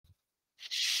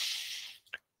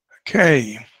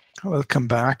Okay, welcome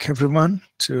back everyone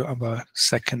to our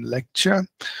second lecture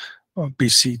of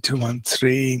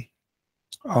BC213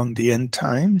 on the end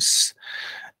times.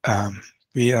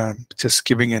 We are just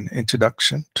giving an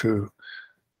introduction to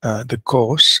the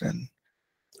course and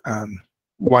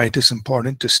why it is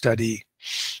important to study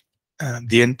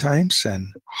the end times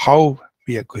and how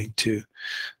we are going to,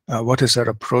 what is our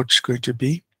approach going to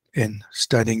be in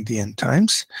studying the end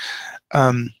times.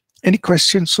 Any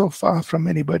questions so far from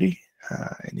anybody?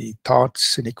 Any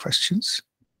thoughts, any questions?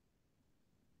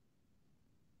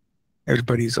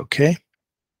 Everybody's okay?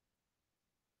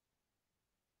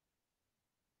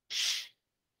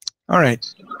 All right.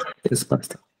 Yes,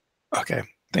 Pastor. Okay,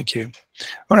 thank you.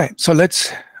 All right, so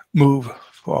let's move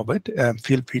forward.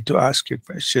 Feel free to ask your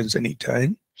questions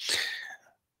anytime.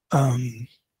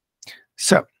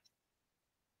 So,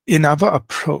 in our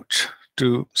approach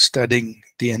to studying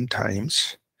the end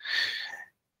times,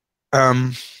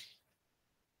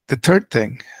 the third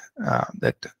thing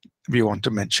that we want to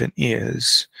mention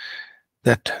is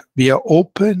that we are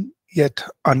open yet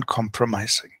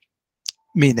uncompromising,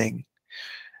 meaning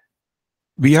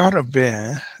we are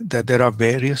aware that there are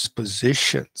various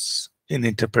positions in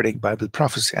interpreting Bible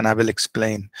prophecy, and I will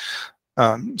explain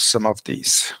some of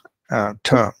these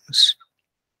terms.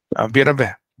 We are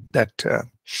aware that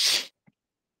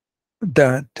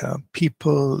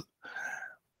people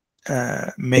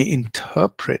may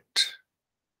interpret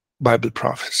Bible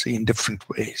prophecy in different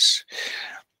ways,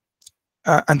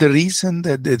 and the reason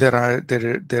that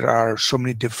there are so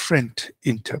many different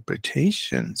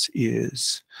interpretations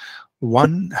is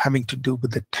one having to do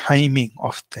with the timing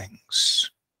of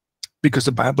things, because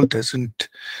the Bible doesn't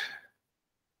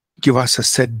give us a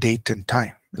set date and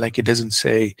time. Like it doesn't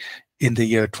say in the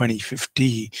year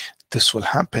 2050 this will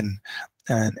happen,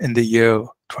 and in the year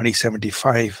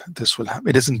 2075 this will happen.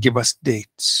 It doesn't give us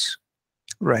dates,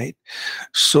 right?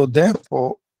 So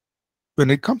therefore, when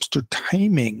it comes to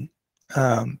timing,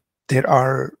 there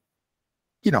are,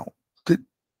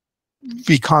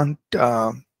 we can't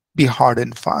be hard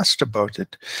and fast about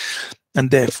it, and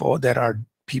therefore there are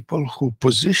people who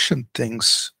position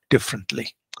things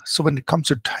differently. So when it comes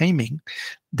to timing,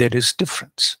 there is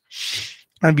difference,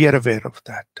 and we are aware of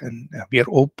that, and we are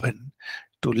open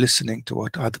to listening to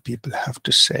what other people have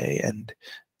to say and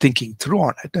thinking through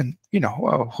on it. And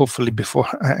hopefully before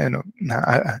I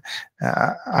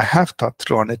have thought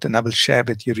through on it, and I will share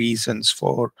with you reasons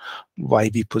for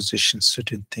why we position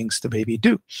certain things the way we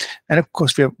do. And of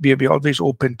course, we are always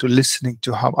open to listening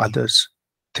to how others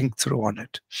think through on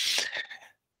it.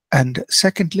 And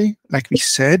secondly, like we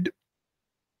said,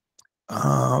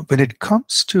 when it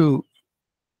comes to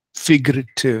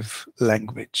figurative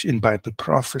language in Bible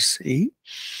prophecy,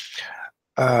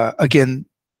 again,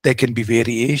 there can be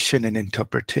variation in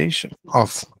interpretation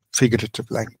of figurative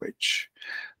language.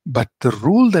 But the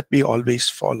rule that we always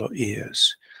follow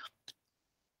is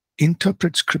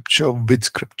interpret scripture with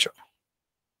scripture.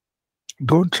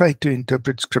 Don't try to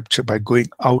interpret scripture by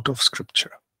going out of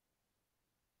scripture,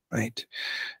 right?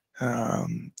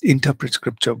 Interpret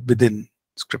scripture within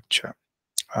scripture.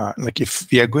 Like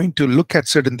if we are going to look at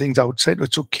certain things outside,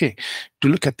 it's okay to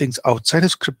look at things outside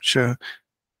of scripture,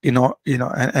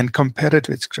 and compare it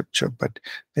with scripture. But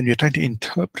when you're trying to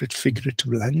interpret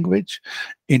figurative language,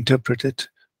 interpret it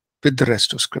with the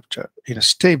rest of scripture,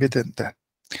 stay within that.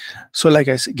 So like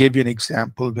I gave you an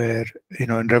example where,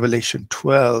 in Revelation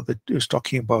 12, it was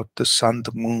talking about the sun,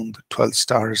 the moon, the 12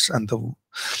 stars, and the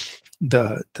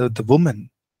woman.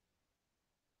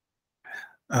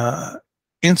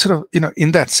 Instead of,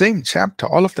 in that same chapter,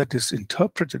 all of that is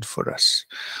interpreted for us.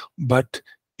 But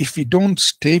if we don't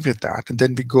stay with that, and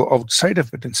then we go outside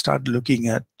of it and start looking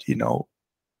at,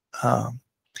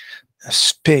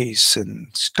 space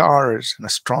and stars and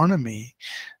astronomy,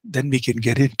 then we can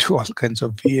get into all kinds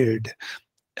of weird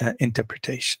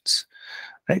interpretations,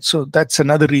 right? So that's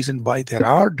another reason why there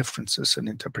are differences in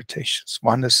interpretations.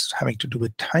 One is having to do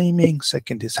with timing.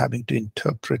 Second is having to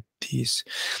interpret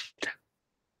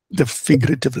the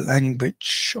figurative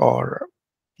language, or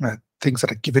things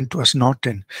that are given to us not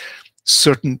in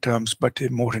certain terms, but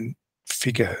more in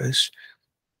figures.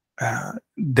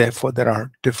 Therefore, there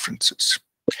are differences.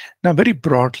 Now, very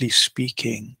broadly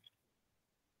speaking,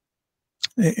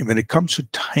 when it comes to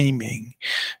timing,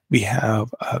 we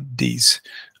have these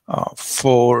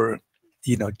four,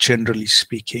 generally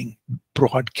speaking,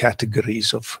 broad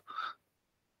categories of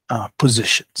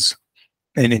positions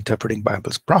in interpreting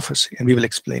Bible's prophecy, and we will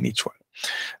explain each one.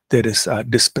 There is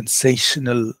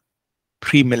dispensational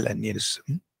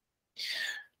premillennialism.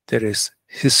 There is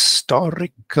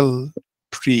historical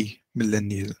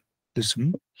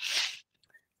premillennialism,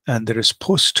 and there is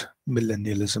post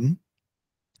millennialism,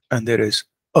 and there is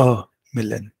a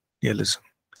millennialism.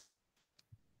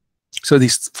 So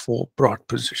these four broad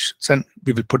positions, and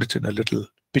we will put it in a little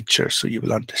picture so you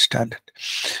will understand it.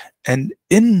 And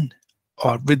in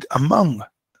or with among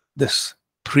this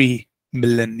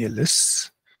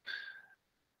pre-millennialists,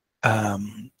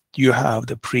 you have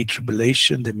the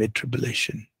pre-tribulation, the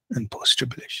mid-tribulation, and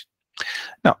post-tribulation.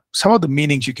 Now, some of the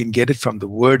meanings you can get it from the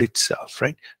word itself,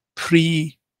 right?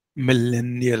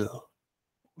 Pre-millennial.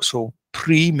 So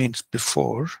pre means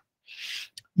before.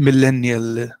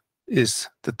 Millennial is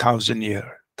the 1,000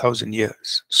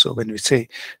 years. So when we say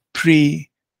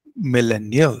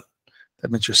pre-millennial,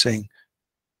 that means you're saying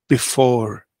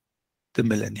before the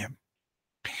millennium.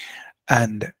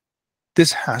 And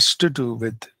this has to do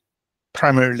with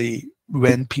primarily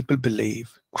when people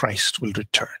believe Christ will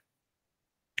return.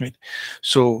 Right?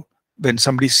 So when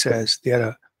somebody says they are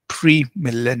a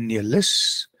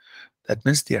pre-millennialist, that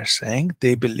means they are saying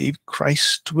they believe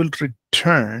Christ will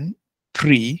return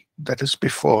pre, that is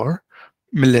before,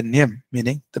 millennium,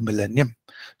 meaning the millennium.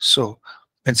 So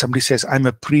when somebody says, I'm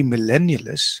a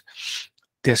pre-millennialist,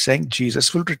 they're saying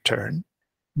Jesus will return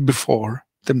before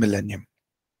the millennium.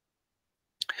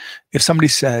 If somebody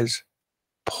says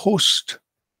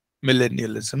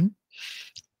post-millennialism,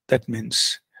 that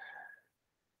means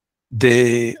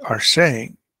they are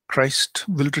saying Christ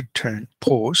will return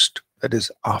post, that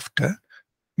is after,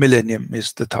 millennium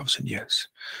is the 1,000 years.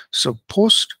 So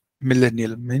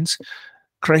post-millennial means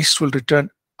Christ will return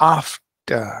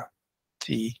after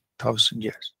the 1,000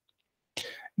 years.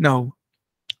 Now,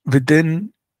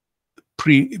 within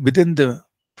the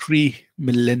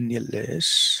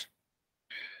pre-millennialists,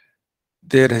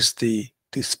 there is the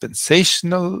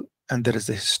dispensational and there is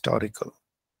the historical.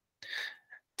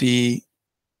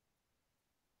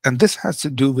 And this has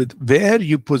to do with where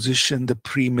you position the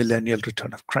pre-millennial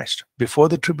return of Christ, before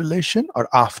the tribulation or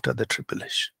after the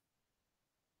tribulation.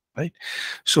 Right?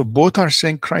 So both are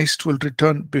saying Christ will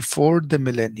return before the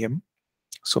millennium.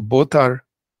 So both are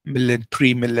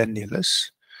pre-millennialists.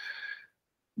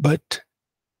 But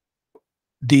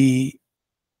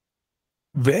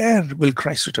where will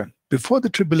Christ return? Before the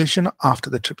tribulation or after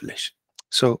the tribulation?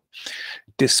 So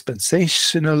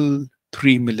dispensational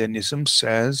pre-millennialism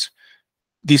says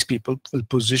these people will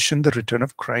position the return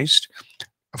of Christ.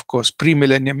 Of course,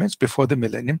 pre-millennium means before the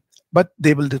millennium, but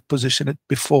they will position it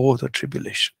before the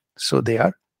tribulation. So they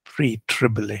are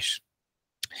pre-tribulation.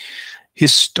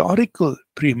 Historical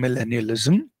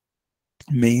premillennialism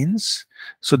means,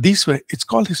 so it's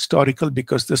called historical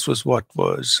because this was what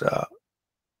was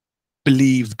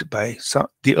believed by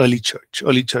the early church.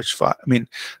 When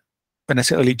I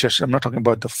say early church, I'm not talking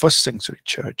about the first century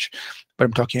church, but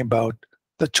I'm talking about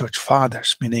the church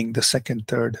fathers, meaning the second,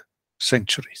 third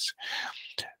centuries.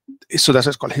 So that's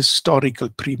what's called historical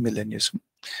premillennialism.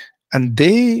 And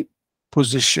they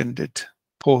positioned it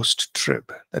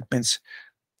post-trib. That means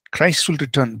Christ will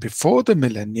return before the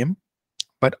millennium,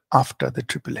 but after the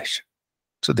tribulation.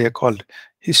 So they are called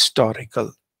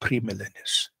historical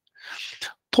premillennialists.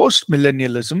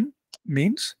 Post-millennialism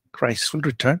means Christ will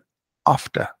return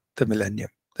after the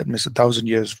millennium. That means 1,000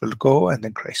 years will go and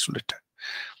then Christ will return.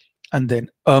 And then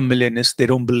millennialists, they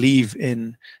don't believe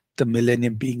in the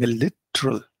millennium being a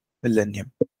literal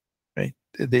millennium, right?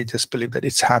 They just believe that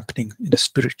it's happening in a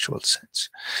spiritual sense.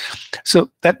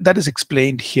 So that is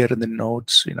explained here in the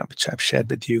notes, which I've shared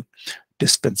with you.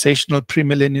 Dispensational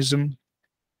premillennialism,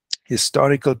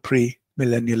 historical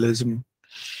premillennialism,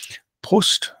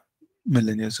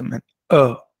 post-millennialism,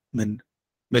 and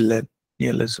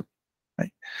millennialism,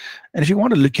 right? And if you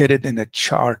want to look at it in a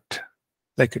chart,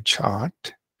 like a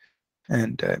chart,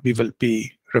 and we will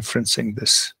be referencing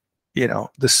this,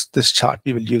 this chart,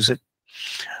 we will use it.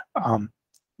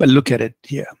 But look at it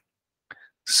here.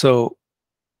 So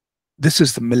this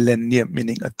is the millennium,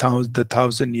 meaning the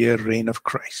 1,000-year reign of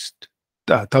Christ.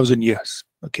 1,000 years.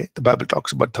 Okay, the Bible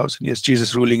talks about 1,000 years,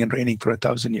 Jesus ruling and reigning for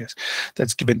 1,000 years.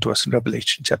 That's given to us in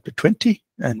Revelation chapter 20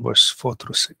 and verse 4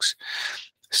 through 6.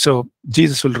 So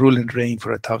Jesus will rule and reign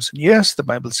for 1,000 years, the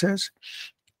Bible says.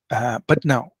 But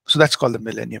now, so that's called the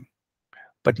millennium.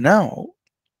 But now,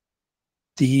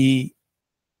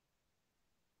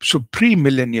 so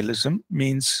premillennialism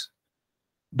means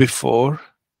before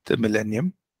the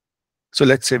millennium. So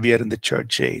let's say we are in the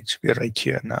church age. We are right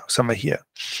here now, somewhere here,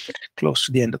 close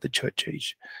to the end of the church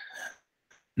age.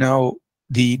 Now,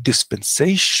 the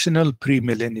dispensational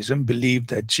premillennialism believe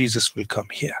that Jesus will come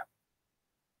here,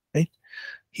 right?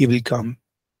 He will come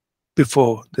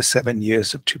before the 7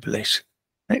 years of tribulation,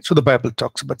 right? So the Bible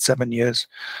talks about 7 years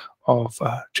of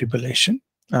tribulation.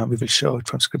 We will show it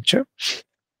from Scripture.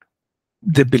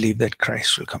 They believe that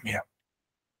Christ will come here.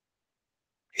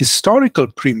 Historical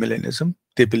premillennialism,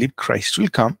 they believe Christ will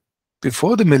come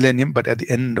before the millennium, but at the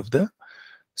end of the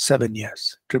 7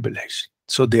 years tribulation.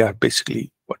 So they are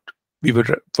basically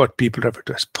what people refer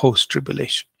to as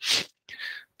post-tribulation.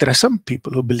 There are some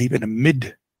people who believe in a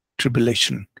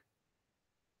mid-tribulation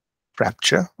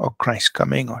rapture, or Christ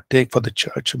coming or take for the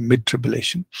church,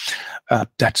 mid-tribulation.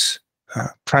 That's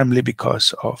primarily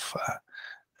because of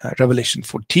Revelation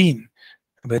 14,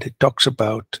 where it talks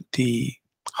about the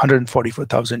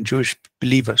 144,000 Jewish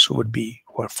believers who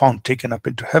are found taken up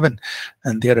into heaven,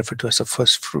 and they are referred to as the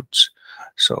first fruits.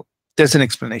 So there's an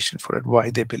explanation for it,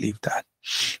 why they believe that.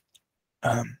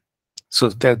 So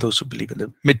there are those who believe in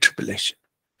the mid-tribulation.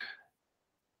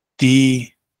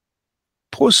 The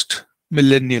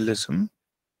post-millennialism,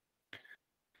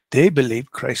 they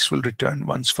believe Christ will return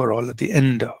once for all at the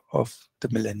end of the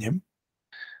millennium.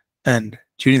 And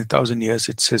during the 1,000 years,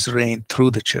 it's his reign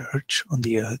through the church on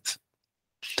the earth.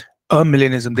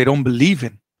 Millennialism, they don't believe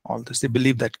in all this. They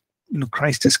believe that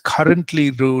Christ is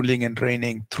currently ruling and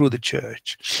reigning through the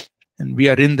church, and we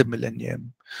are in the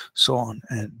millennium, so on.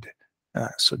 And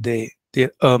so they're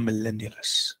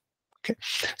millennialists. Okay,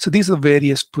 so these are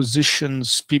various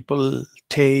positions people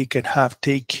take and have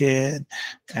taken,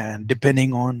 and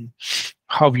depending on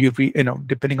how you read,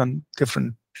 depending on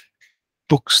different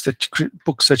books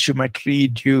that you might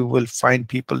read, you will find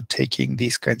people taking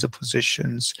these kinds of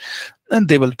positions, and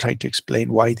they will try to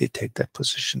explain why they take that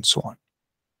position, so on.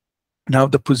 Now,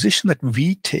 the position that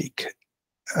we take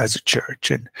as a church,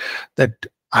 and that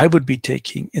I would be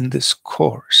taking in this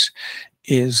course,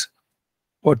 is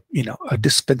a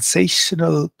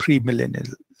dispensational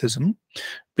premillennialism,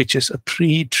 which is a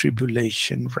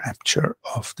pre-tribulation rapture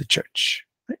of the church.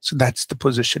 Right? So that's the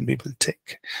position we will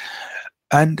take.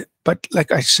 But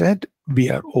like I said, we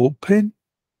are open.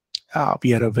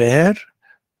 We are aware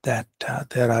that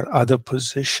there are other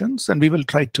positions, and we will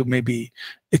try to maybe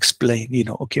explain,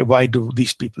 okay, why do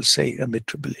these people say a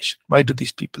mid-tribulation? Why do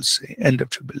these people say end of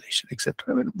tribulation, etc.?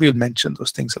 I mean, we'll mention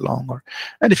those things along,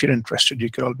 and if you're interested, you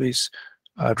can always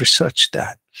research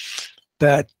that.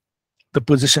 But the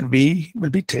position we will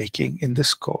be taking in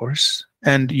this course,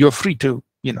 and you're free to,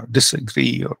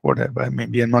 disagree or whatever.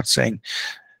 Maybe I'm not saying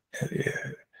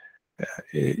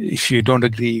if you don't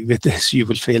agree with this, you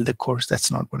will fail the course. That's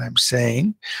not what I'm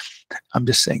saying. I'm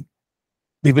just saying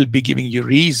we will be giving you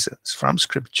reasons from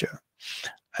Scripture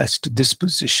as to this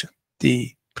position,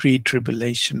 the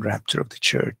pre-tribulation rapture of the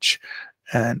church,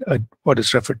 and what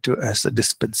is referred to as the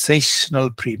dispensational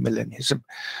premillennialism.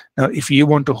 Now, if you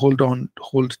want to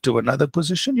hold to another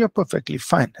position, you're perfectly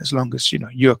fine, as long as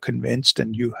you're convinced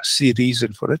and you see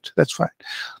reason for it. That's fine.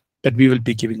 But we will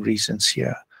be giving reasons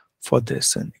here for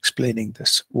this and explaining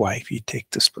this, why we take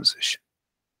this position.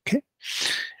 Okay,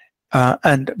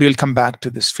 and we'll come back to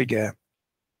this figure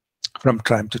from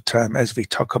time to time as we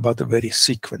talk about the various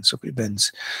sequence of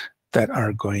events that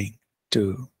are going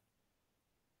to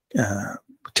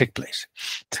take place.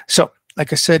 So,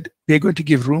 like I said, we're going to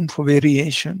give room for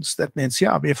variations. That means,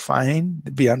 yeah, we're fine.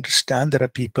 We understand there are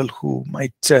people who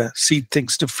might see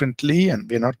things differently, and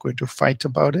we're not going to fight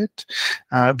about it.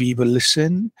 We will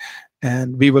listen,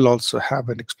 and we will also have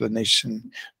an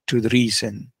explanation to the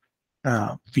reason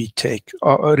we take,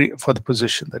 or for the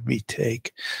position that we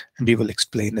take, and we will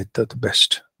explain it the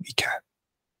best we can,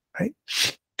 right?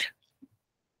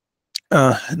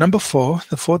 Number 4,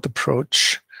 the fourth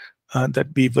approach that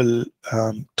we will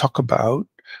talk about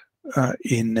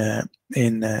in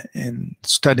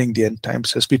studying the end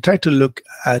times is we try to look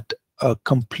at a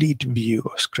complete view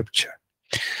of Scripture.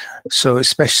 So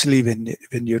especially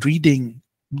when you're reading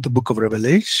the book of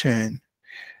Revelation,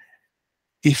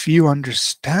 if you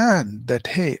understand that,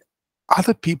 hey,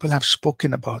 other people have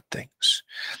spoken about things.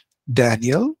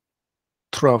 Daniel,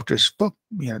 throughout his book,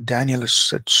 Daniel has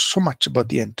said so much about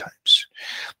the end times.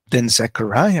 Then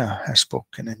Zechariah has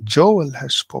spoken, and Joel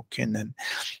has spoken, and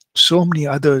so many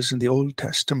others in the Old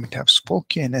Testament have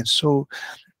spoken. And so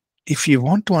if you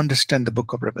want to understand the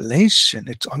book of Revelation,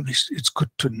 it's good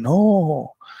to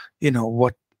know,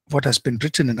 what has been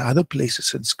written in other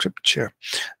places in Scripture.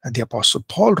 And the Apostle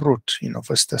Paul wrote, 1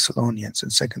 Thessalonians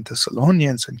and 2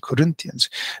 Thessalonians and Corinthians.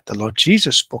 The Lord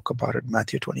Jesus spoke about it in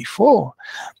Matthew 24.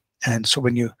 And so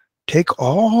when you take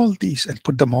all these and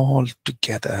put them all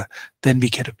together, then we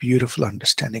get a beautiful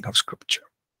understanding of Scripture,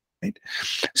 right?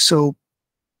 So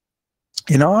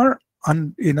in our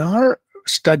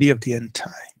study of the end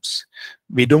times,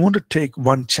 we don't want to take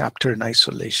one chapter in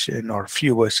isolation or a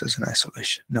few verses in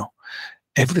isolation. No.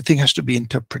 Everything has to be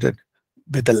interpreted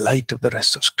with the light of the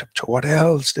rest of Scripture. What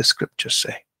else does Scripture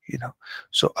say?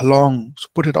 So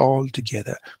put it all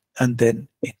together and then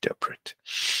interpret.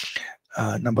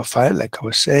 Number 5, like I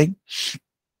was saying,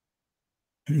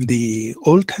 the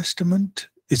Old Testament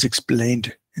is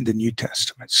explained in the New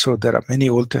Testament. So there are many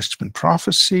Old Testament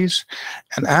prophecies,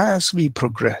 and as we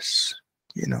progress,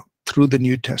 through the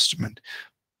New Testament,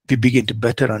 we begin to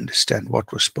better understand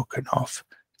what was spoken of,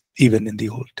 even in the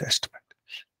Old Testament.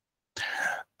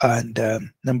 And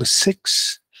number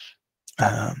 6,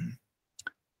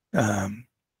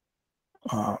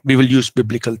 we will use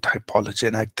biblical typology,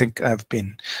 and I think I've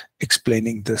been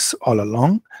explaining this all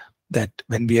along, that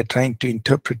when we are trying to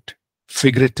interpret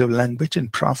figurative language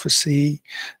and prophecy,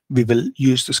 we will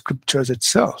use the scriptures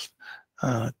itself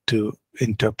to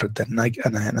interpret them.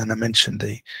 And I mentioned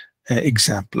the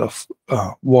example of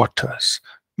waters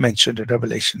mentioned in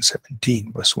Revelation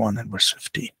 17, verse 1 and verse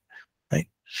 15. Right?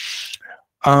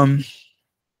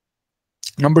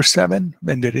 Number 7,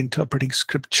 when we're interpreting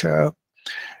scripture,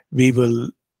 we will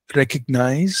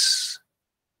recognize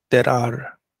there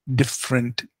are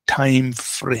different time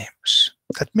frames.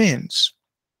 That means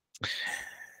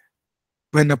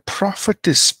when a prophet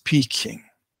is speaking,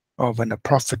 or when a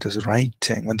prophet is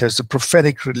writing, when there's a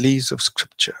prophetic release of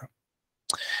scripture,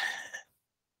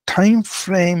 time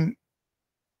frame,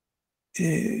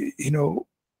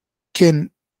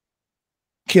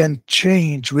 can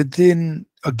change within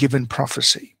a given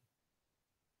prophecy.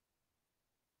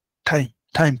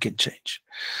 Time can change.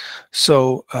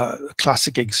 So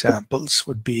classic examples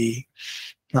would be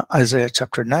Isaiah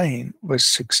chapter 9, verse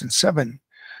 6 and 7,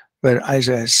 where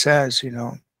Isaiah says,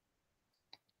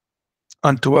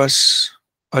 unto us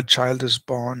a child is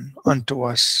born, unto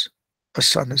us a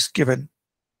son is given,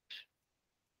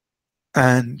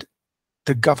 and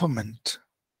the government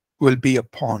will be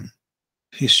upon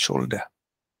his shoulder.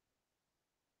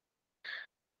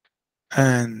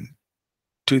 And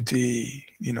to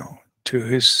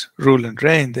his rule and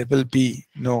reign, there will be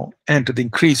no end. To the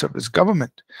increase of his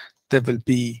government, there will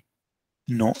be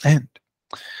no end.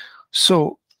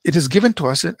 So it is given to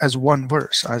us as one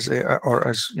verse, Isaiah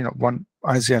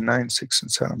 9, 6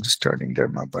 and 7. I'm just turning there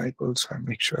my Bible, so I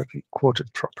make sure I quote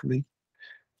it properly.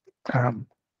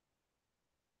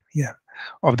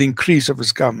 Of the increase of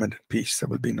his government and peace, there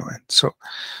will be no end. So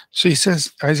he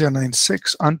says, Isaiah 9,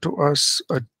 6, unto us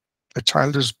a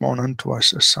child is born, unto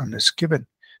us a son is given.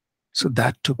 So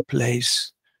that took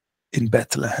place in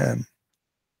Bethlehem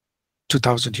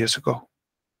 2,000 years ago.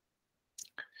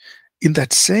 In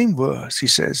that same verse, he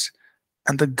says,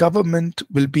 and the government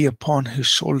will be upon his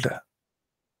shoulder.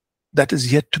 That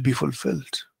is yet to be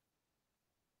fulfilled.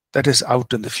 That is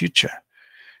out in the future.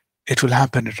 It will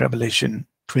happen in Revelation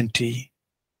 20,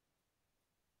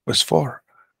 verse 4.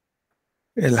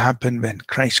 It'll happen when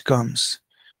Christ comes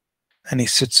and he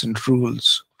sits and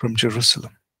rules from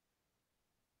Jerusalem.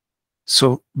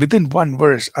 So within one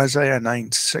verse, Isaiah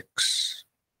 9, 6,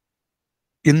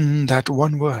 in that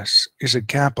one verse is a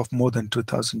gap of more than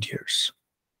 2,000 years.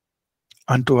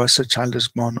 Unto us a child is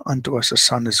born, unto us a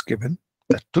son is given.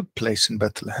 That took place in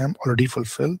Bethlehem, already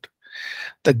fulfilled.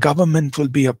 The government will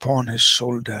be upon his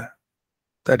shoulder.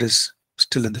 That is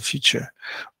still in the future.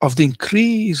 Of the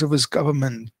increase of his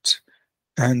government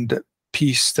and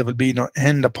peace, there will be no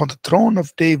end upon the throne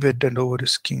of David and over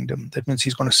his kingdom. That means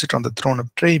he's going to sit on the throne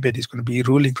of David. He's going to be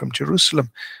ruling from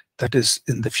Jerusalem. That is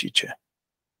in the future.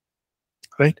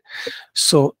 Right?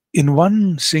 So in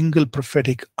one single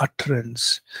prophetic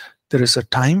utterance, there is a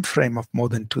time frame of more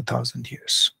than 2,000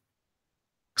 years.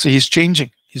 So he's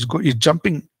changing. He's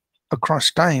jumping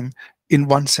across time in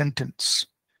one sentence.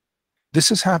 This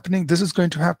is happening. This is going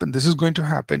to happen. This is going to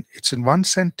happen. It's in one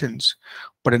sentence,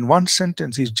 but in one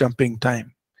sentence, he's jumping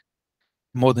time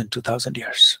more than 2,000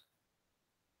 years.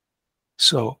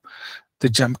 So the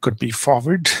jump could be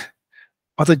forward,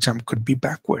 or the jump could be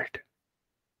backward.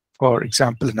 For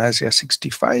example, in Isaiah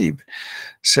 65,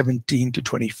 17 to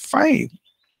 25,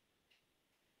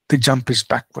 the jump is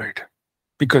backward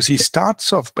because he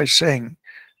starts off by saying,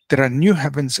 there are new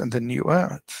heavens and the new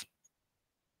earth.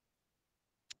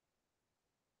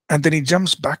 And then he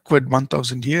jumps backward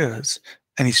 1,000 years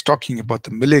and he's talking about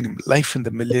the millennium, life in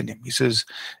the millennium. He says,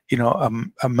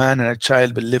 a man and a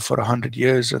child will live for 100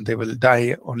 years and they will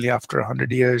die only after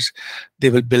 100 years. They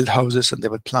will build houses and they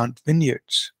will plant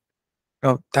vineyards.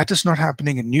 Now, that is not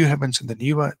happening in new heavens and the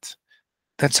new earth.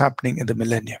 That's happening in the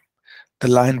millennium. The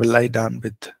lion will lie down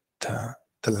with the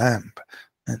lamb,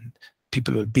 and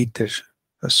people will beat their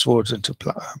swords into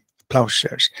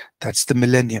plowshares. That's the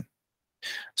millennium.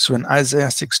 So in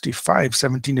Isaiah 65,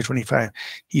 17 to 25,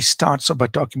 he starts off by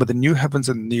talking about the new heavens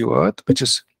and the new earth, which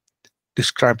is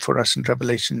described for us in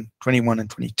Revelation 21 and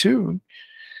 22.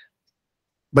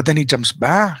 But then he jumps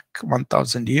back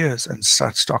 1,000 years and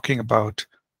starts talking about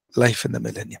life in the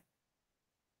millennium.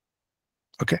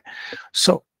 Okay,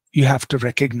 so you have to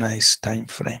recognize time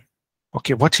frame.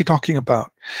 Okay, what's he talking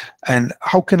about? And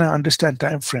how can I understand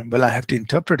time frame? Well, I have to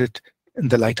interpret it in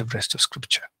the light of rest of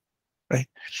scripture, right?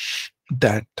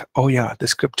 That, oh yeah, the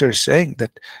scripture is saying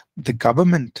that the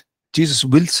government, Jesus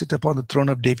will sit upon the throne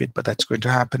of David, but that's going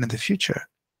to happen in the future,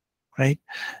 right?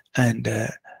 And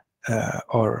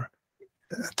or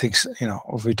things,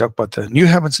 if we talk about the new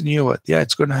heavens and new earth, yeah,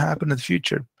 it's going to happen in the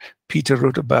future. Peter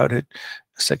wrote about it,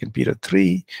 2 Peter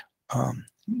 3, and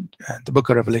the book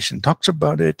of Revelation talks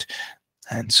about it.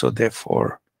 And so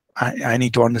therefore, I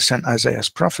need to understand Isaiah's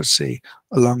prophecy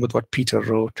along with what Peter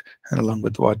wrote and along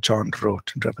with what John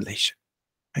wrote in Revelation,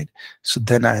 right? So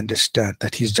then I understand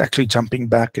that he's actually jumping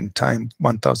back in time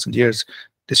 1,000 years,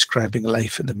 describing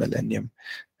life in the millennium.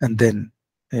 And then,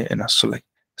 so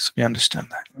we understand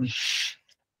that.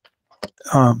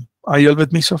 Are you all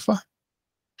with me so far?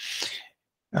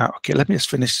 Okay, let me just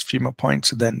finish a few more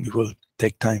points, and then we will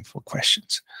take time for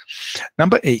questions.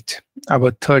 Number 8,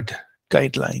 our third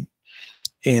guideline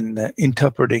in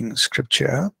interpreting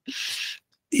scripture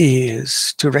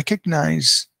is to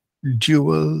recognize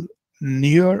dual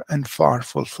near and far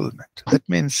fulfillment. That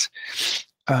means,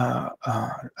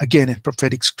 again, in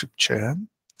prophetic scripture,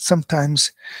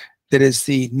 sometimes there is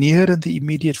the near and the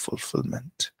immediate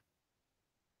fulfillment,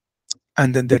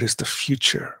 and then there is the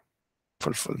future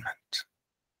fulfillment,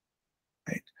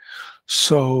 right?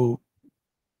 So,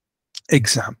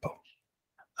 example,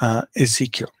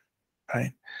 Ezekiel,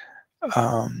 right?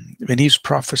 When he's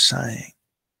prophesying,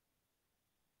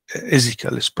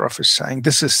 Ezekiel is prophesying.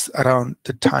 This is around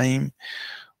the time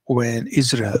when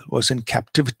Israel was in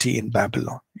captivity in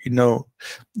Babylon. We know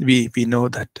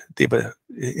that they were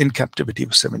in captivity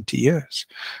for 70 years.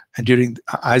 And during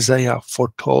Isaiah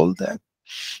foretold that,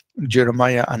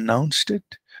 Jeremiah announced it,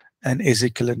 and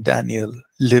Ezekiel and Daniel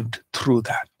lived through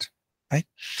that, right?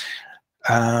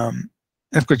 And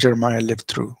of course, Jeremiah lived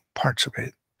through parts of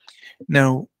it.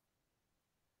 Now,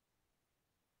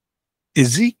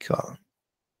 Ezekiel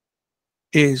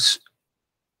is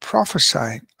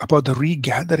prophesying about the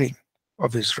regathering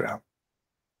of Israel.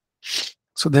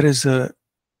 So there is a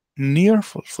near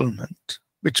fulfillment,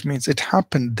 which means it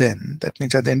happened then. That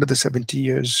means at the end of the 70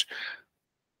 years,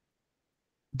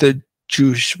 the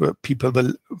Jewish people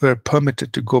were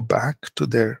permitted to go back to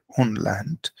their own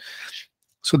land.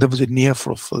 So there was a near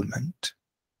fulfillment.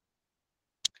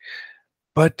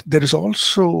 But there is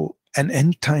also an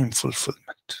end time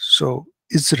fulfillment. So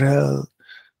Israel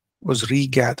was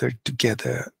regathered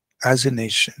together as a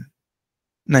nation,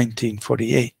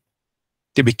 1948.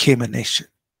 They became a nation,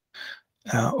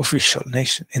 official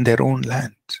nation in their own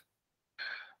land.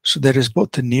 So there is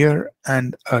both a near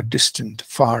and a distant,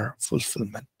 far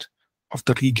fulfillment of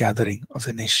the regathering of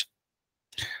the nation.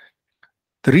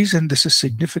 The reason this is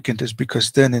significant is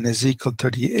because then in Ezekiel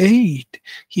 38,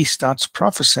 he starts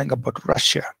prophesying about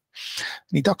Russia.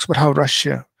 And he talks about how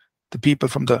Russia, the people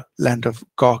from the land of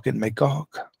Gog and Magog,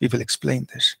 we will explain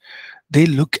this, they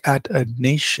look at a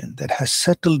nation that has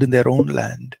settled in their own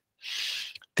land.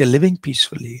 They're living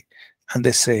peacefully, and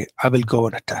they say, I will go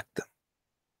and attack them,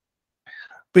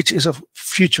 which is a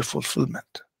future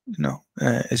fulfillment,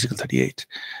 Ezekiel 38,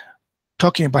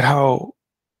 talking about how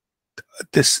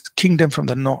this kingdom from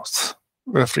the north,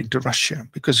 referring to Russia,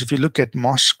 because if you look at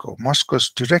Moscow is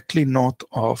directly north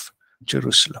of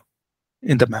Jerusalem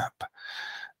in the map.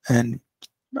 And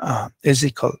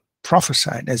Ezekiel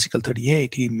prophesied, Ezekiel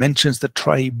 38, he mentions the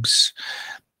tribes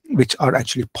which are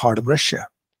actually part of Russia.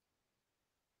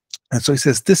 And so he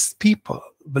says, this people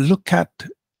will look at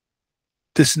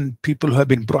this people who have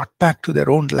been brought back to their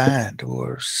own land, who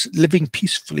are living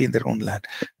peacefully in their own land.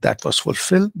 That was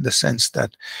fulfilled in the sense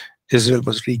that Israel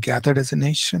was regathered as a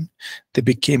nation. They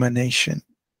became a nation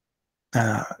in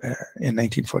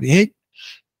 1948.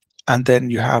 And then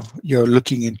you're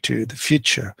looking into the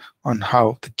future on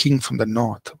how the king from the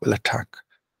north will attack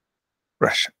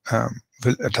Russia,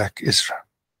 will attack Israel.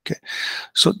 Okay,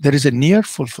 so there is a near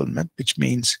fulfillment, which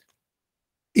means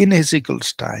in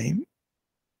Ezekiel's time,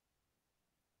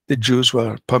 the Jews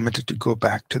were permitted to go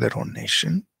back to their own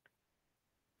nation.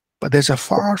 But there's a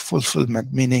far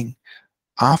fulfillment, meaning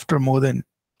after more than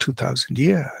 2,000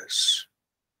 years,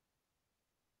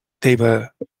 they were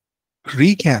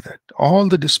regathered. All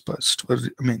the dispersed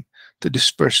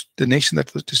the nation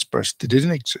that was dispersed, that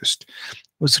didn't exist,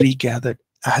 was regathered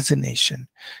as a nation,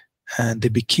 and they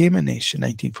became a nation,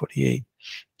 1948.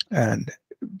 And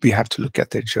we have to look at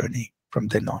their journey from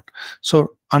then on.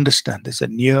 So understand there's a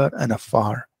near and a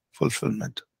far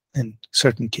fulfillment in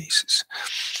certain cases.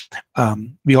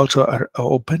 We also are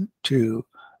open to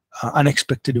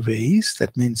unexpected ways.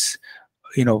 That means,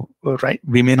 right,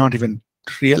 we may not even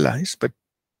realize, but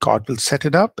God will set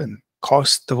it up and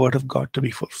cause the word of God to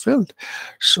be fulfilled.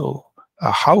 So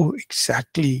how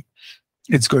exactly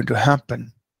it's going to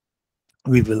happen,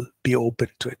 we will be open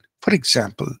to it. For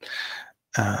example,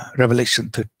 Revelation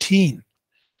 13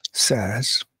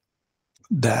 says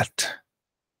that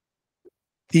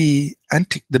the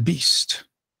beast,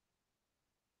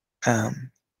 there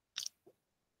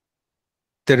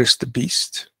is the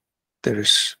beast, there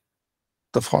is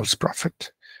the false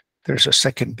prophet, there is a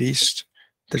second beast,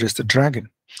 there is the dragon.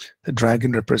 The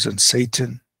dragon represents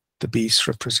Satan, the beast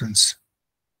represents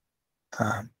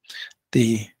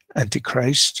the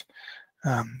Antichrist,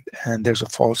 and there's a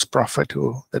false prophet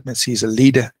who, that means he's a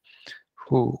leader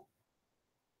who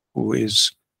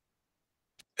is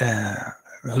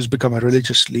who's become a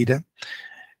religious leader.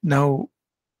 Now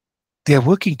they are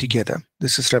working together.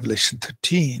 This is Revelation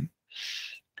 13.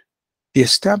 They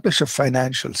establish a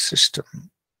financial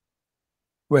system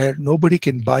where nobody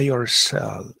can buy or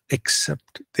sell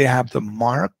except they have the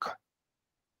mark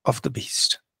of the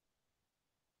beast.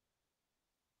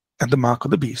 And the mark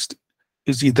of the beast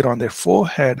is either on their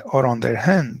forehead or on their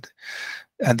hand,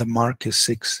 and the mark is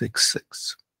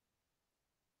 666.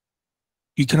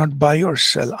 You cannot buy or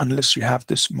sell unless you have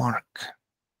this mark.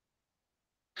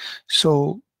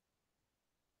 So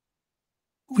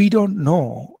we don't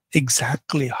know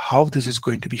exactly how this is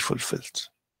going to be fulfilled.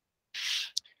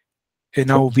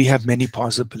 We have many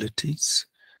possibilities.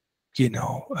 When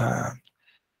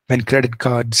credit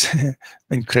cards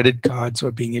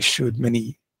were being issued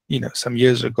some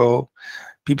years ago,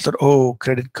 people thought, oh,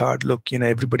 credit card, look,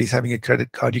 everybody's having a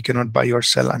credit card. You cannot buy or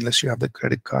sell unless you have the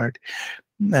credit card.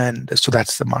 And so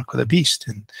that's the mark of the beast.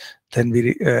 And then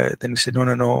we said,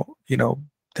 no,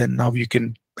 then now you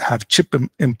can have chip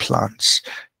implants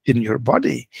in your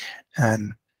body,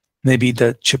 and maybe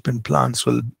the chip implants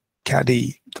will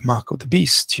carry the mark of the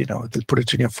beast. They'll put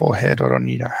it in your forehead or on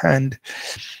your hand,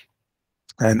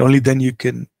 and only then you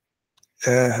can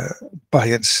buy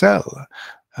and sell.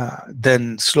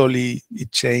 Then slowly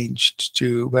it changed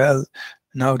to, well,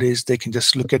 nowadays they can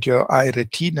just look at your eye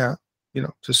retina,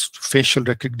 just facial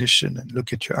recognition, and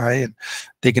look at your eye, and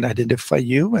they can identify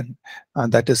you, and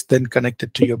that is then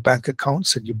connected to your bank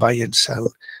accounts, and you buy and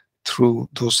sell through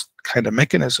those kind of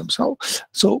mechanisms.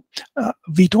 So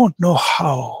we don't know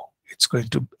how it's going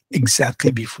to exactly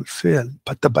be fulfilled,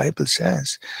 but the Bible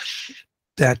says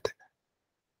that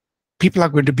people are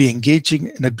going to be engaging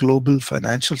in a global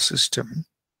financial system.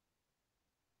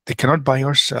 They cannot buy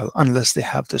or sell unless they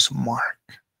have this mark.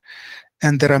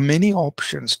 And there are many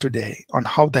options today on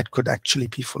how that could actually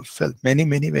be fulfilled, many,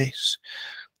 many ways,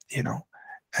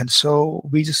 And so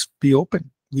we just be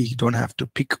open. We don't have to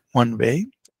pick one way,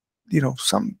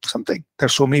 something.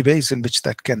 There's so many ways in which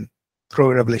that can,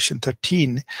 through Revelation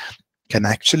 13, can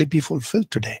actually be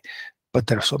fulfilled today. But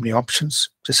there are so many options.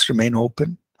 Just remain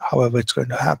open. However it's going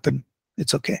to happen,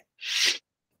 it's okay.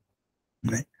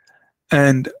 Right?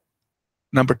 And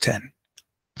number 10,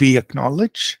 we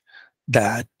acknowledge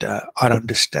that our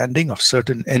understanding of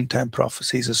certain end-time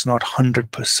prophecies is not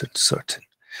 100% certain.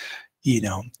 It's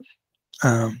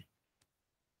not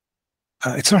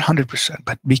 100%,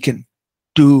 but we can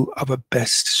do our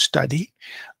best study,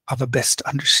 our best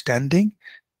understanding,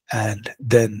 and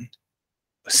then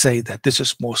say that this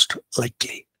is most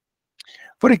likely.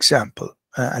 For example,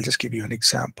 I'll just give you an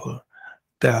example.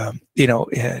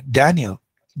 Daniel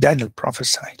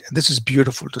prophesied, and this is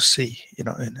beautiful to see.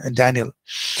 In Daniel,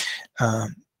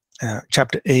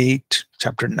 chapter 8,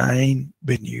 chapter 9,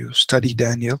 when you study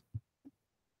Daniel,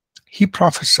 he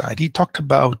prophesied. He talked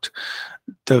about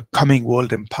the coming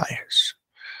world empires.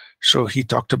 So he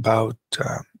talked about,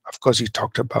 of course, he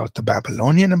talked about the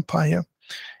Babylonian Empire.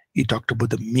 He talked about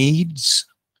the Medes.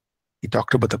 He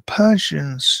talked about the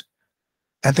Persians.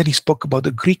 And then he spoke about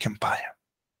the Greek Empire.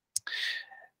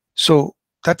 So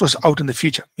that was out in the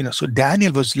future. So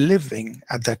Daniel was living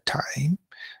at that time.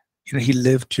 He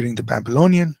lived during the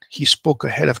Babylonian. He spoke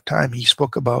ahead of time. He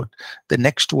spoke about the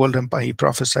next world empire. He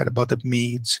prophesied about the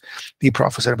Medes. He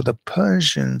prophesied about the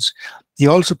Persians. He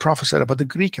also prophesied about the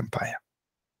Greek Empire.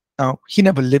 Now, he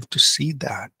never lived to see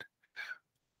that.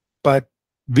 But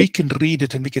we can read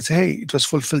it and we can say, hey, it was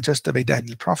fulfilled just the way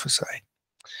Daniel prophesied.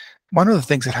 One of the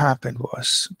things that happened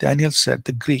was Daniel said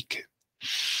the Greek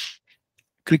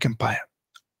Empire.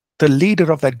 The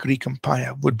leader of that Greek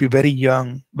Empire would be very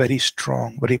young, very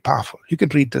strong, very powerful. You can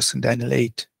read this in Daniel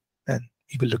 8, and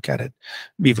you will look at it.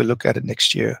 We will look at it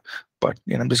next year, but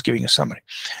I'm just giving a summary.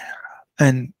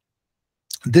 And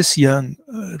this young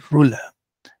ruler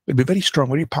will be very strong,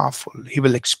 very powerful. He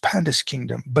will expand his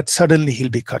kingdom, but suddenly he'll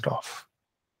be cut off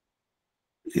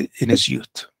in his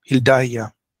youth. He'll die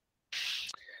young.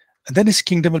 And then his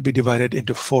kingdom will be divided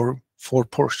into four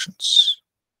portions.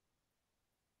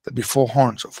 There'll be 4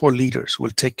 horns, or 4 leaders who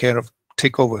will take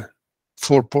over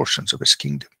 4 portions of his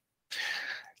kingdom.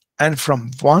 And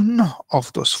from one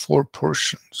of those 4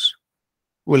 portions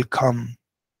will come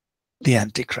the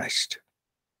Antichrist.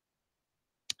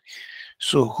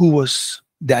 So who was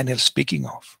Daniel speaking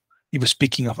of? He was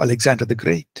speaking of Alexander the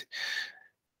Great.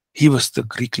 He was the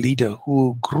Greek leader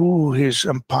who grew his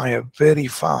empire very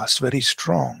fast, very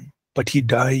strong, but he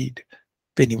died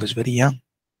when he was very young.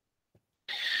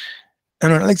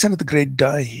 And when Alexander the Great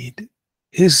died,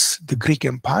 the Greek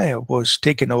empire was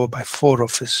taken over by 4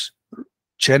 of his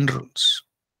generals.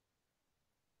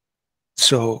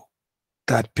 So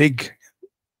that big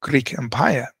Greek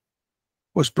empire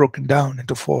was broken down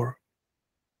into 4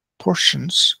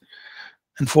 portions,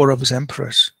 and 4 of his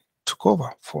emperors took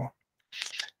over 4.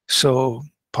 So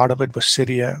part of it was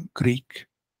Syria,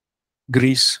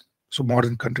 Greece, so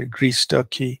modern country, Greece,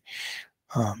 Turkey,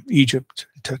 Egypt,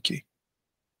 Turkey.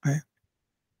 Right?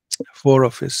 4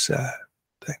 of his thing.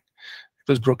 It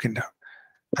was broken down.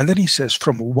 And then he says,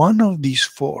 from one of these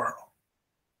 4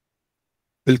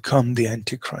 will come the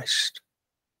Antichrist.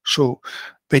 So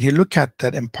when you look at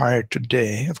that empire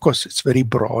today, of course, it's very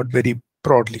broad, very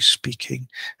broadly speaking.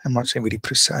 I'm not saying very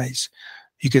precise.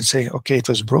 You can say, okay, it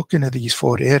was broken into these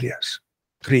 4 areas: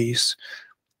 Greece,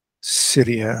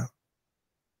 Syria,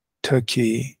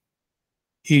 Turkey,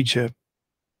 Egypt.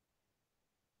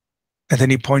 And then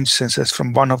he points and says,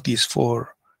 from one of these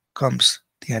 4 comes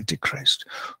the Antichrist.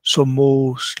 So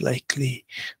most likely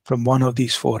from one of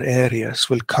these 4 areas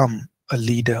will come a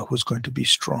leader who's going to be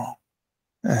strong.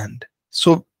 And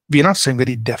so we're not saying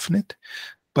very definite,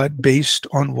 but based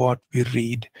on what we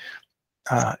read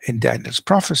in Daniel's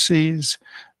prophecies,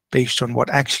 based on what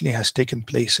actually has taken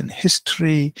place in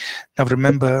history. Now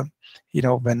remember,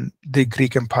 when the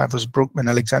Greek empire was broken, when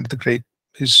Alexander the Great,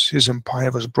 his empire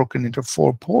was broken into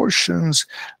 4 portions.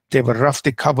 They were rough,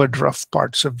 they covered rough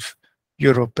parts of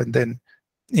Europe and then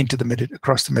into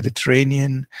across the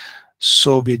Mediterranean.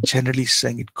 So we're generally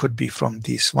saying it could be from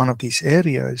one of these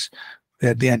areas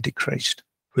where the Antichrist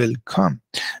will come.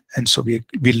 And so we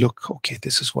look, okay,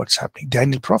 this is what's happening.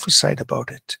 Daniel prophesied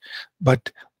about it, but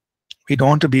we don't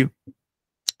want to be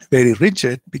very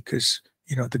rigid because,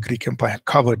 the Greek Empire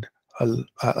covered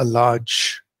a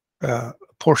large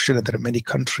portion, and there are many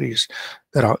countries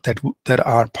that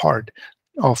are part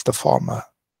of the former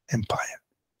empire.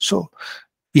 So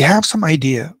we have some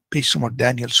idea based on what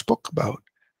Daniel spoke about,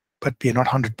 but we are not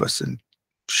 100%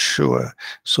 sure.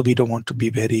 So we don't want to be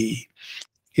very,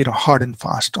 hard and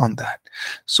fast on that.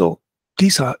 So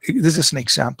this is an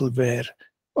example where,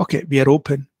 okay, we are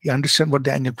open. We understand what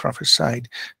Daniel prophesied.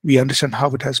 We understand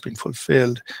how it has been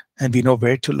fulfilled, and we know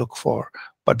where to look for.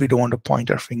 But we don't want to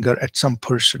point our finger at some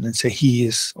person and say he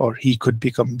is or he could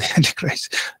become the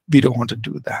Antichrist. We don't want to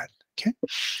do that. Okay.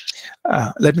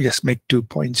 Let me just make 2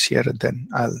 points here, and then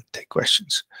I'll take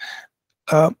questions.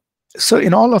 So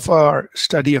in all of our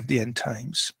study of the end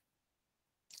times,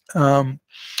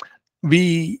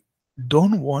 we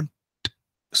don't want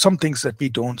some things that we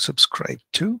don't subscribe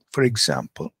to. For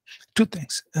example, 2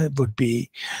 things would be,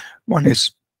 one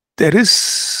is there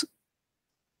is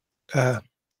there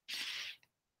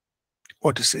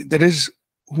is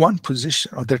one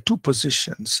position, or there are 2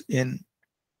 positions in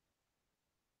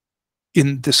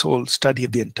this whole study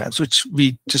of the end times, which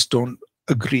we just don't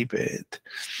agree with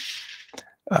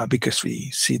because we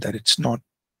see that it's not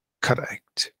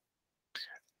correct.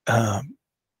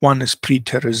 One is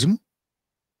preterism.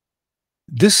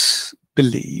 This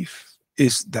belief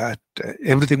is that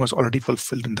everything was already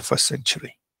fulfilled in the 1st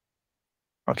century.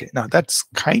 Okay, now that's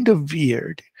kind of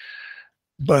weird,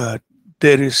 but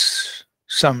there is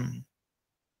some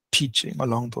teaching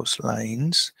along those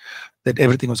lines that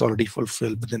everything was already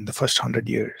fulfilled within the first 100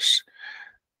 years.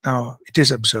 Now, it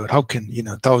is absurd. How can,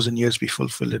 1,000 years be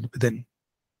fulfilled within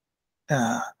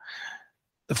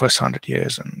the first 100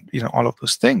 years and, all of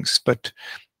those things? But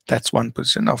that's one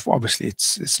position. Obviously,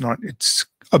 it's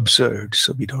absurd,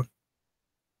 so we don't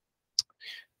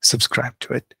subscribe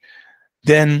to it.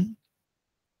 Then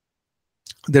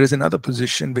there is another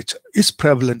position which is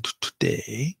prevalent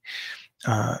today.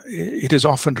 It is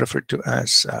often referred to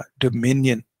as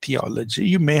dominion theology.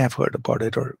 You may have heard about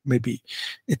it, or maybe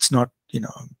it's not,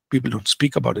 people don't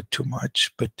speak about it too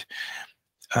much. But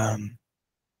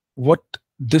what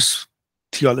this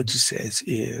theology says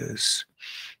is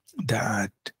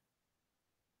that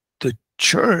the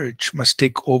church must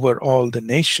take over all the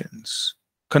nations,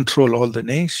 control all the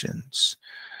nations,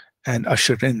 and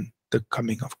usher in the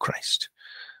coming of Christ.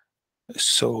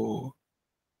 So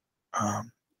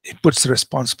it puts the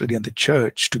responsibility on the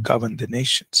church to govern the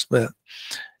nations. Well,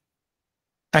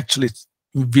 actually,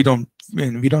 we don't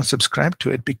subscribe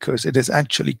to it, because it is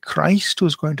actually Christ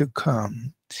who's going to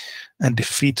come and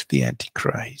defeat the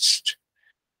Antichrist.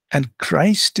 And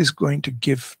Christ is going to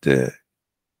give the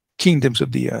kingdoms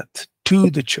of the earth to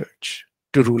the church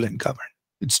to rule and govern.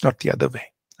 It's not the other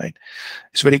way, right?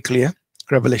 It's very clear.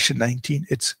 Revelation 19,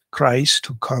 it's Christ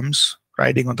who comes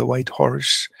riding on the white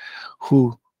horse,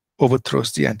 who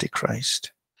overthrows the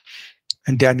Antichrist.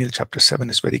 And Daniel chapter 7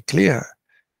 is very clear.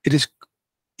 It is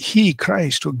he,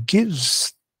 Christ, who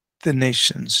gives the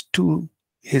nations to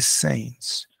his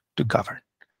saints to govern.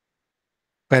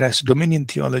 Whereas dominion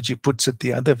theology puts it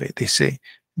the other way. They say,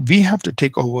 we have to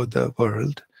take over the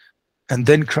world, and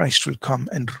then Christ will come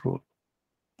and rule.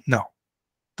 No,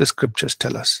 the scriptures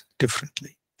tell us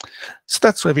differently. So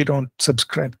that's why we don't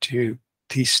subscribe to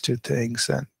these two things.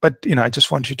 But I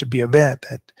just want you to be aware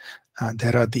that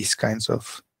there are these kinds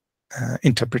of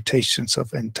interpretations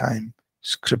of end time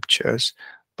scriptures.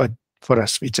 But for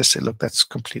us, we just say, look, that's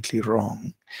completely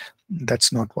wrong.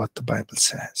 That's not what the Bible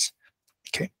says.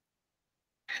 Okay.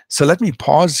 So let me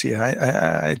pause here.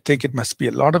 I think it must be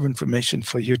a lot of information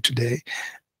for you today.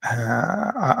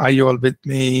 Are you all with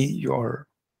me? You're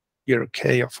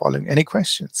okay? You're following? Any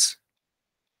questions?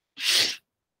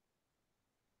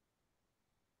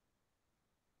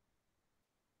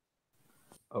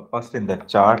 First, in the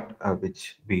chart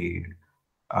which we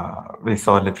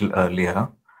saw a little earlier,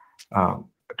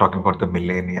 talking about the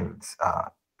millennials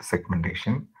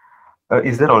segmentation,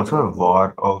 is there also a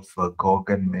war of Gog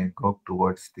and Magog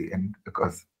towards the end?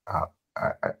 Because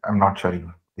I'm not sure if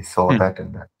we saw that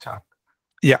in that chart.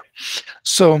 Yeah.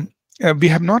 So we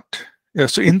have not.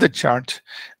 So in the chart,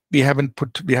 we haven't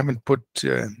put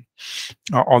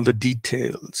all the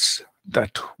details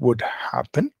that would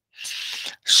happen.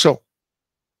 So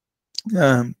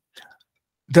there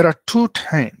are two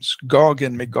times Gog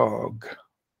and Magog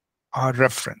are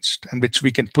referenced, and which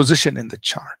we can position in the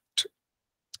chart.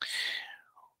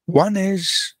 One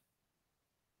is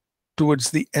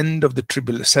towards the end of the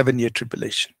 7-year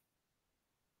tribulation.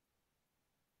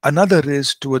 Another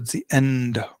is towards the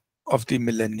end of the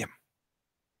millennium.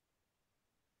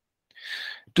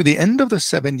 To the end of the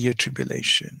 7-year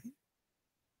tribulation,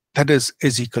 that is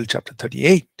Ezekiel chapter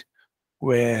 38,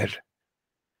 where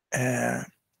the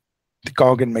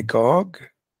Gog and Magog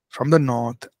from the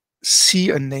north see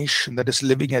a nation that is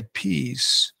living at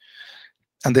peace,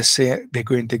 and they say they're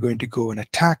going to go and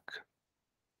attack.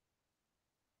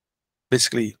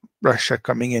 Basically, Russia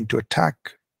coming in to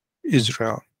attack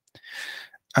Israel.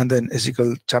 And then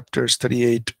Ezekiel chapters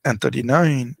 38 and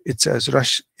 39, it says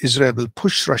Israel will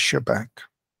push Russia back.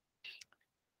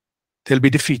 They'll be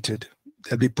defeated.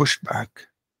 They'll be pushed back.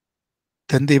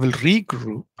 Then they will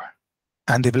regroup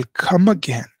and they will come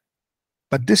again.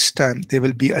 But this time they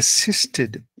will be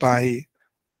assisted by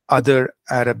other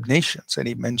Arab nations. And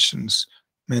he mentions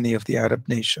many of the Arab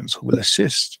nations who will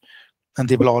assist, and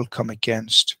they will all come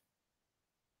against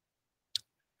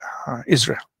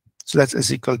Israel. So that's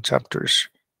Ezekiel chapters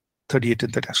 38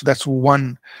 and 39. So that's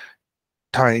one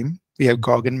time we have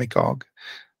Gog and Magog,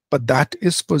 but that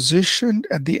is positioned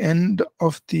at the end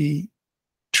of the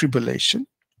tribulation,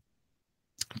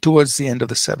 towards the end of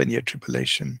the 7-year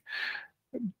tribulation,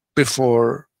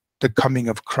 before the coming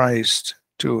of Christ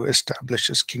to establish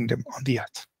his kingdom on the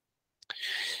earth.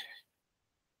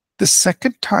 The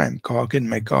second time Gog and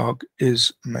Magog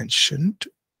is mentioned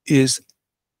is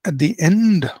at the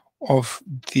end of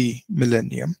the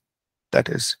millennium. That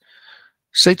is,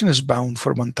 Satan is bound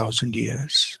for 1,000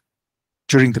 years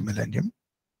during the millennium.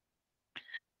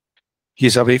 He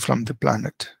is away from the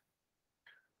planet.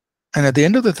 And at the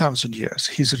end of the 1,000 years,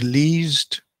 he's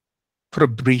released for a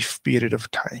brief period of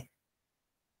time.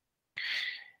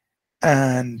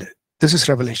 And this is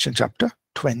Revelation chapter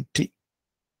 20.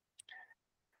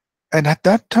 And at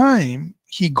that time,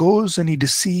 he goes and he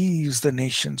deceives the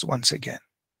nations once again.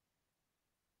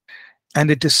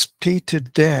 And it is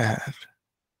stated there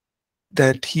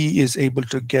that he is able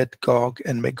to get Gog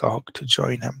and Magog to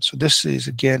join him. So this is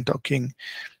again talking,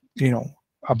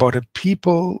 about a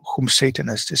people whom Satan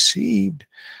has deceived,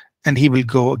 and he will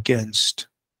go against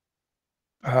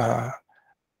the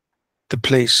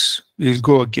place. He'll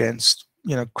go against,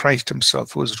 Christ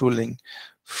himself, who is ruling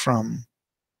from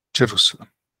Jerusalem.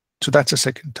 So that's the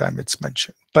second time it's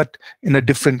mentioned, but in a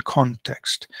different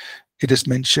context. It is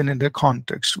mentioned in the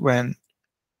context when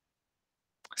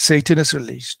Satan is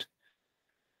released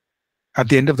at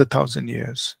the end of the 1,000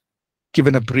 years,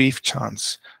 given a brief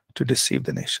chance to deceive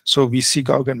the nation. So we see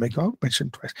Gog and Magog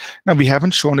mentioned twice. Now, we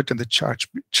haven't shown it in the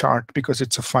chart because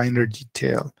it's a finer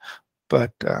detail,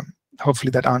 but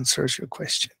hopefully that answers your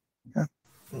question. Yeah.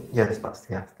 Yes, Pastor.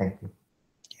 Yeah, thank you.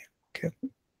 Okay.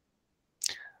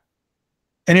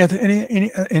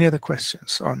 Any other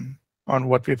questions on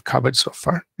what we've covered so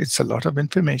far? It's a lot of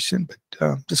information,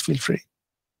 but just feel free.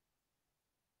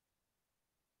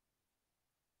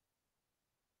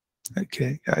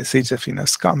 Okay, I see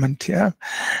Jeffina's comment. Yeah,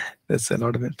 that's a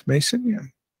lot of information.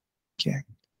 Yeah. Okay.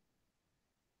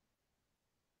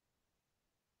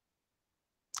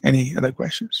 Any other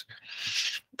questions?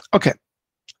 Okay.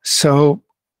 So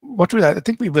I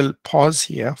think we will pause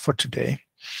here for today.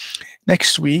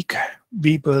 Next week,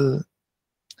 we will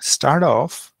start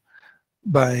off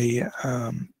by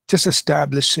just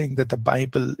establishing that the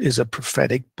Bible is a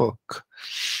prophetic book,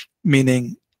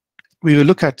 meaning we will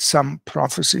look at some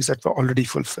prophecies that were already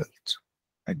fulfilled.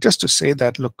 And just to say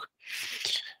that, look,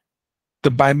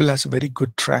 the Bible has a very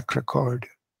good track record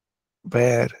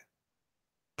where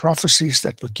prophecies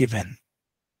that were given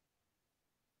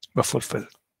were fulfilled.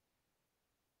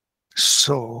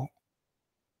 So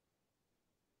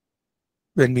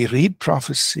when we read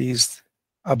prophecies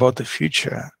about the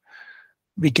future,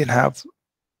 we can have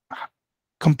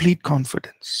complete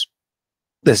confidence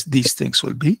that these things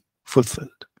will be fulfilled.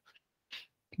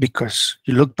 Because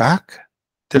you look back,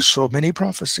 there's so many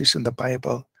prophecies in the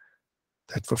Bible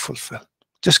that were fulfilled,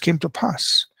 just came to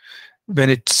pass. When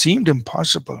it seemed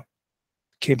impossible,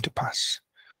 it came to pass.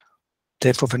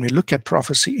 Therefore, when we look at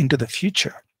prophecy into the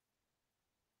future,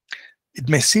 it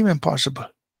may seem impossible,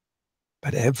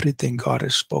 but everything God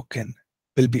has spoken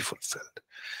will be fulfilled.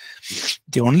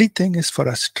 The only thing is for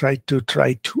us try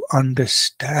to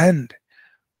understand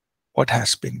what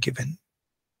has been given,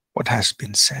 what has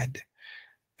been said,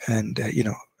 and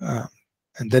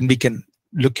and then we can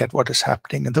look at what is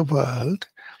happening in the world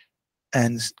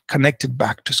and connect it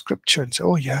back to Scripture and say,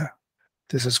 oh yeah,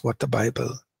 this is what the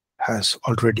Bible has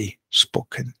already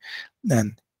spoken,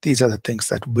 and these are the things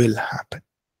that will happen.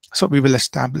 So we will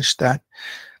establish that.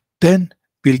 Then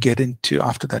we'll get into,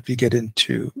 after that, we get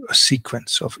into a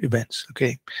sequence of events,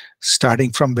 okay?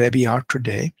 Starting from where we are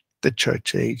today, the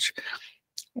church age,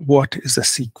 what is the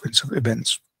sequence of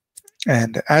events?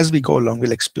 And as we go along,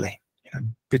 we'll explain,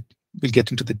 we'll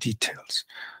get into the details.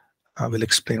 We'll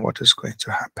explain what is going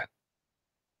to happen.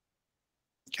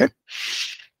 Okay?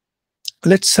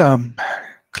 Let's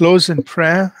close in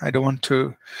prayer. I don't want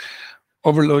to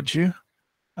overload you.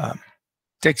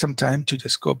 Take some time to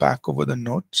just go back over the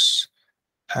notes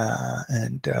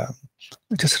and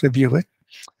just review it.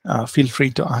 Feel free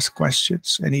to ask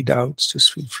questions. Any doubts,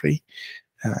 just feel free.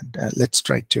 And let's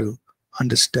try to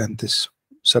understand this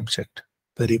subject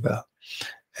very well.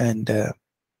 And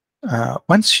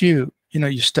once you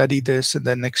study this, and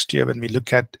then next year when we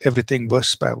look at everything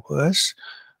verse by verse,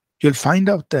 you'll find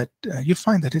out that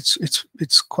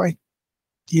it's quite,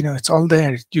 it's all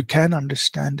there. You can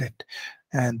understand it,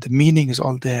 and the meaning is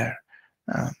all there,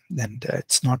 and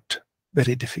it's not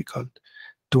very difficult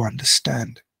to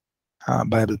understand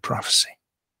Bible prophecy.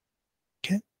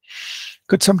 Okay,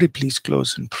 could somebody please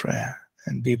close in prayer,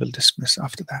 and we will dismiss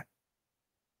after that.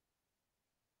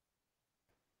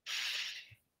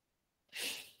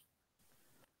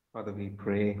 Father, we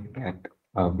pray that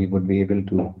we would be able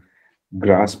to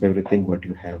grasp everything what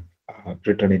you have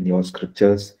written in your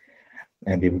scriptures,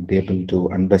 and we would be able to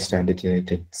understand it in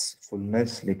its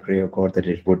fullness. We pray, O God, that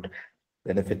it would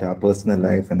benefit our personal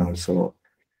life and also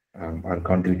our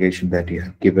congregation that you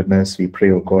have given us. We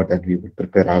pray, O God, that we would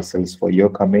prepare ourselves for your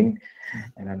coming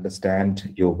and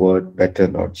understand your word better,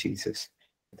 Lord Jesus.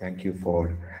 Thank you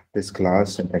for this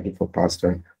class, and thank you for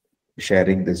Pastor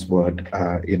sharing this word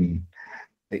in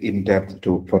depth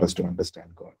for us to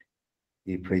understand, God.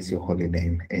 We praise your holy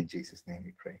name. In Jesus' name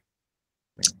we pray.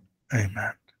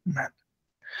 Amen. Amen.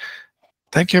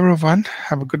 Thank you, everyone.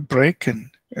 Have a good break, and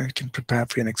you can prepare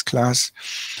for your next class.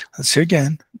 I'll see you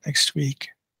again next week.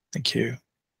 Thank you.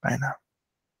 Bye now.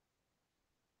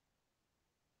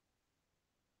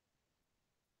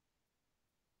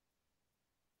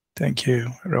 Thank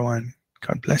you, everyone.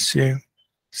 God bless you.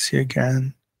 See you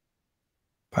again.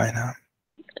 Bye now.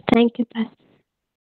 Thank you, Pastor.